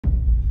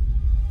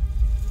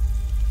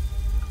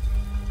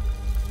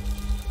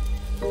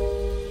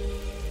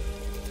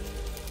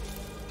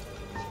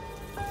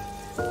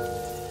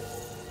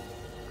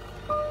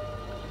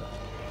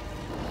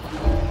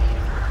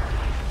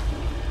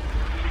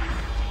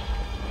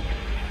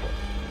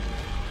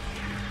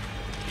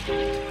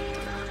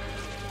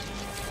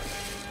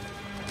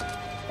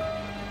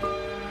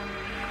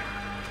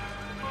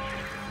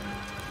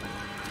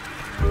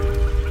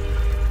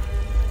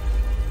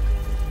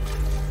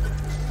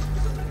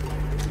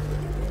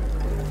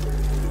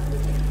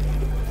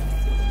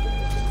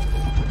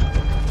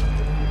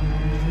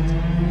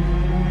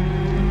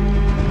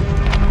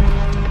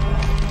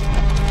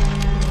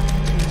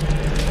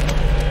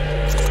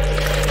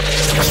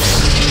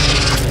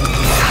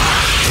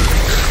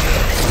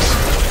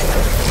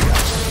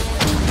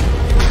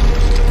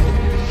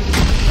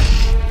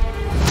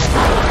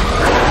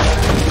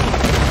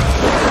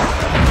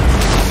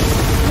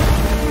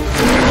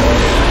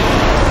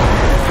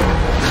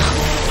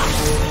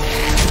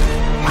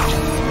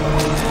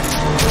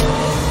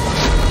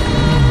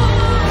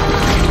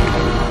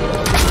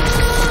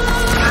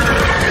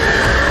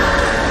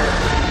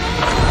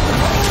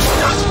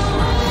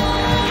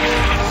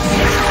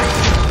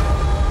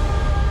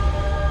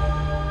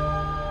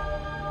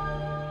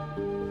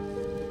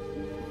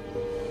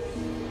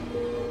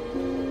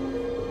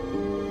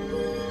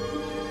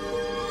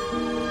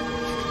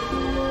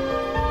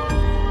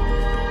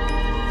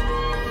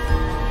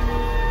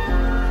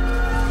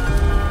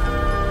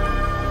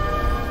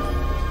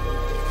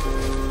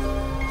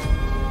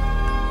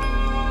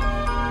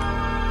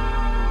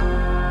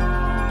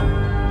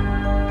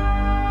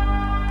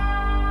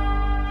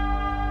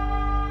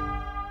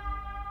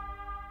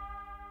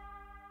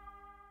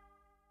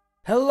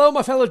Hello,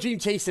 my fellow Dream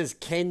Chasers.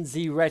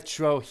 Kenzie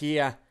Retro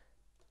here.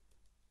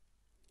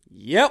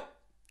 Yep.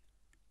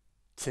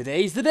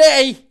 Today's the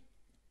day.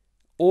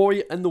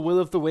 Ori and the Will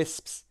of the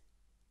Wisps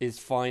is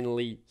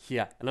finally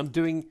here. And I'm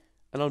doing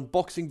an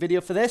unboxing video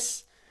for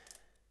this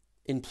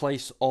in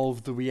place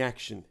of the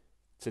reaction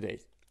today.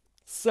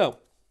 So,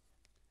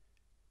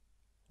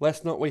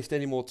 let's not waste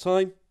any more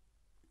time.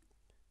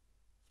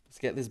 Let's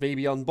get this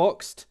baby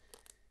unboxed.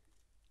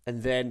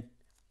 And then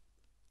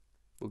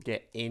we'll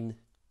get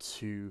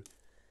into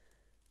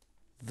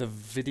the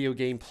video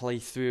game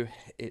playthrough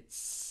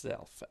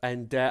itself.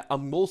 And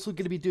I'm also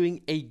going to be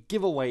doing a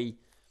giveaway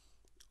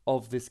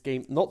of this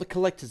game. Not the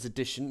collector's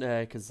edition,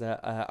 because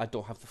I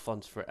don't have the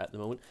funds for it at the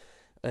moment.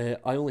 I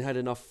only had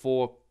enough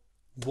for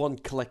one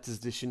collector's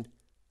edition,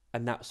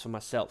 and that's for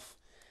myself.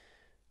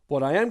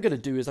 What I am going to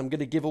do is I'm going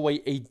to give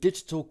away a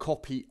digital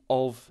copy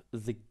of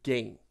the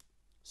game.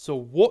 So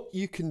what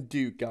you can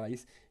do,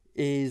 guys,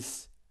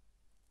 is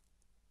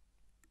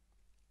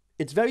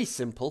it's very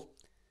simple.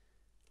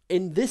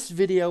 In this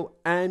video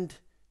and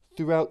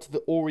throughout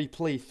the Ori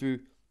playthrough,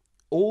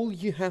 all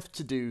you have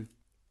to do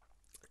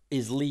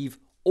is leave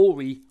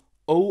Ori,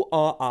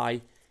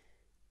 O-R-I,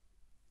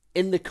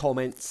 in the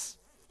comments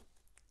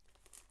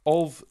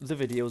of the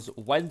videos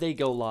when they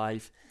go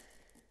live,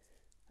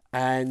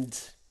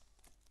 and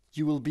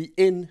you will be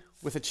in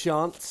with a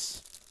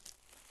chance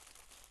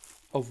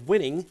of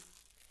winning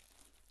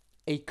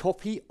a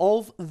copy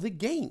of the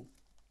game.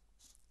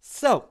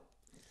 So,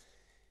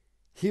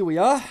 here we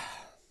are.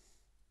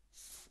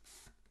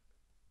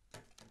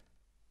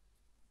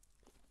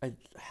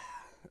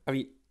 I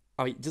mean,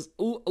 just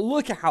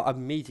look at how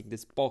amazing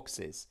this box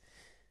is.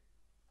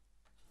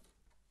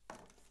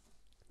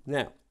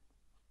 Now,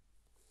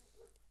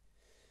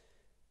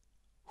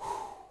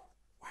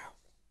 wow,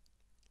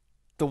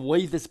 the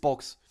way this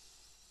box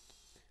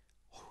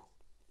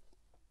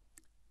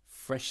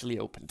freshly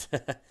opened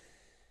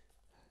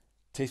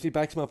takes me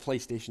back to my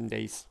PlayStation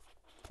days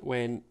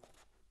when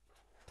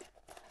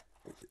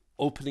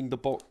opening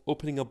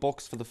a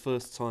box for the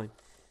first time,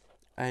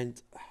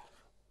 and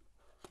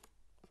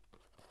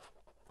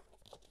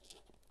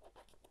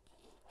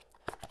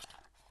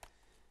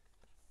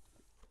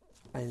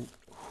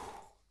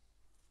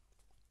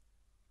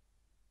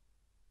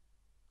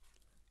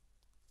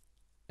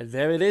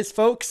there it is,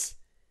 folks.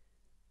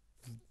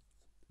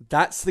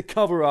 That's the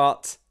cover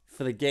art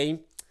for the game,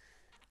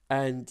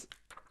 and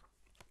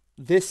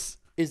this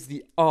is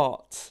the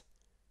art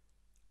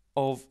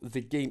of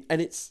the game, and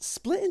it's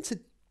split into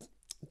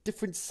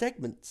different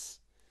segments.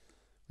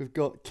 We've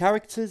got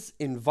characters,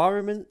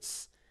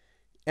 environments,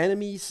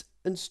 enemies,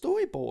 and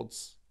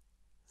storyboards.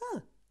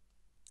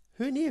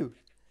 Who knew?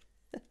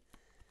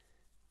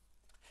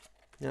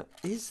 Now,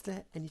 is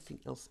there anything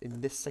else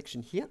in this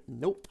section here?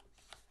 Nope.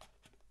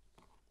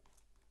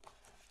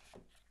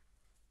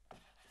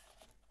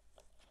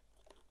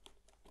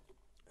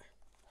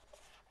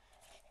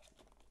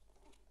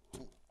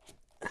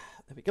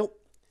 There we go.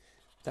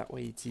 That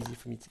way it's easy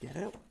for me to get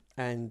out.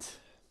 And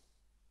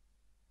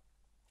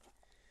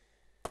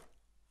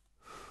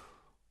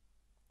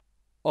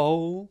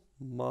oh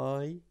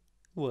my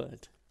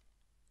word.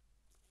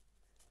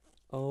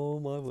 Oh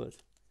my word.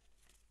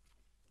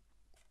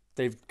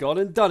 They've gone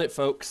and done it,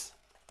 folks.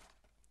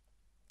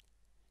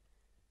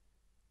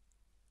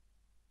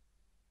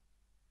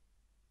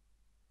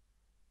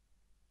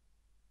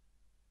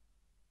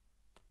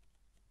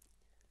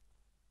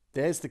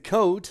 There's the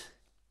code.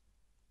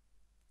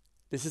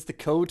 This is the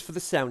code for the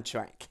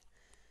soundtrack.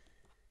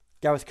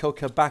 Gareth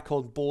Coker back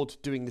on board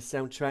doing the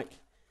soundtrack.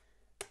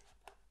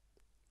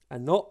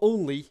 And not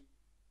only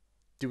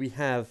do we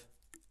have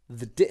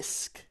the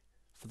disc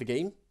for the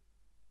game,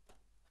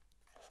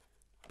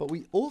 but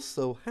we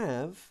also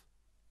have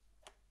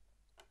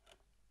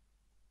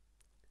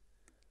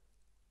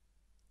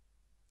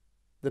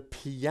the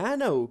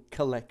piano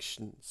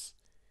collections.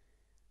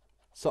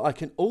 So I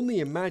can only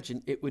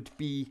imagine it would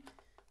be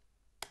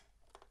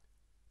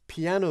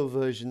piano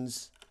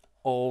versions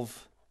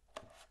of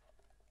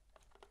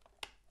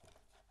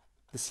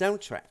the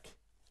soundtrack.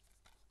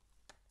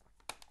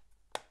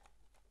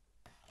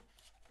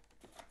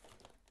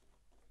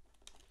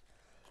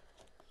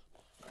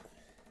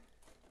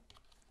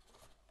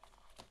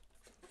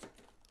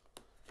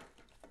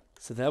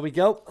 So there we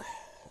go.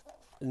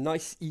 A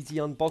nice, easy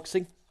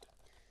unboxing.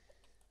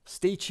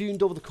 Stay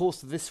tuned over the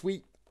course of this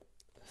week.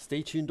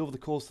 Stay tuned over the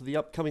course of the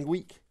upcoming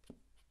week.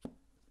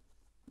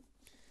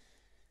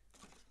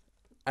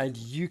 And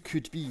you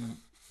could be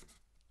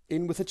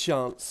in with a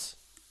chance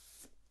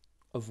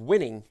of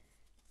winning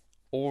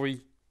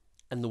Ori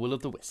and the Will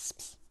of the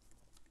Wisps.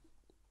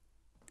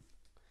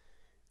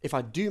 If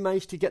I do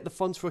manage to get the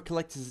funds for a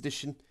collector's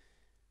edition,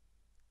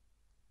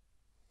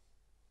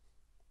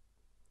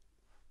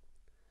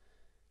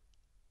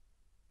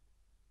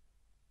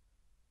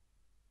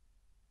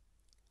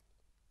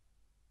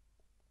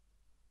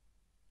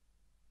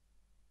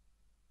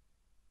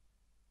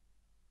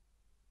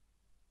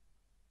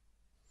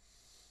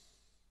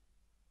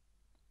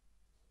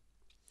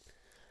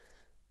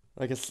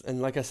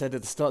 Like I said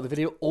at the start of the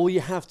video, all you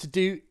have to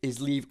do is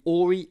leave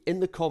Ori in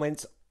the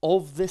comments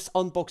of this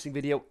unboxing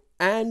video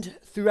and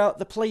throughout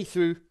the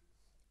playthrough,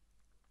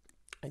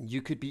 and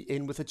you could be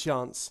in with a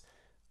chance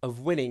of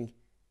winning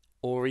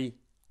Ori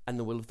and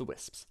the Will of the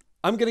Wisps.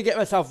 I'm going to get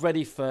myself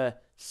ready for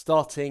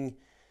starting.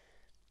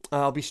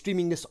 I'll be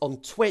streaming this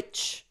on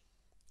Twitch,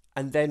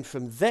 and then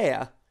from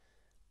there,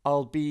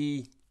 I'll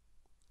be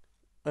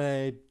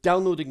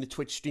downloading the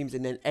Twitch streams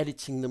and then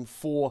editing them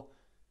for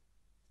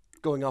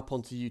going up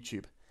onto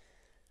YouTube.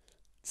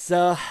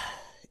 So,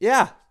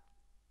 yeah.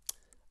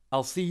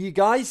 I'll see you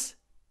guys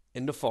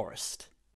in the forest.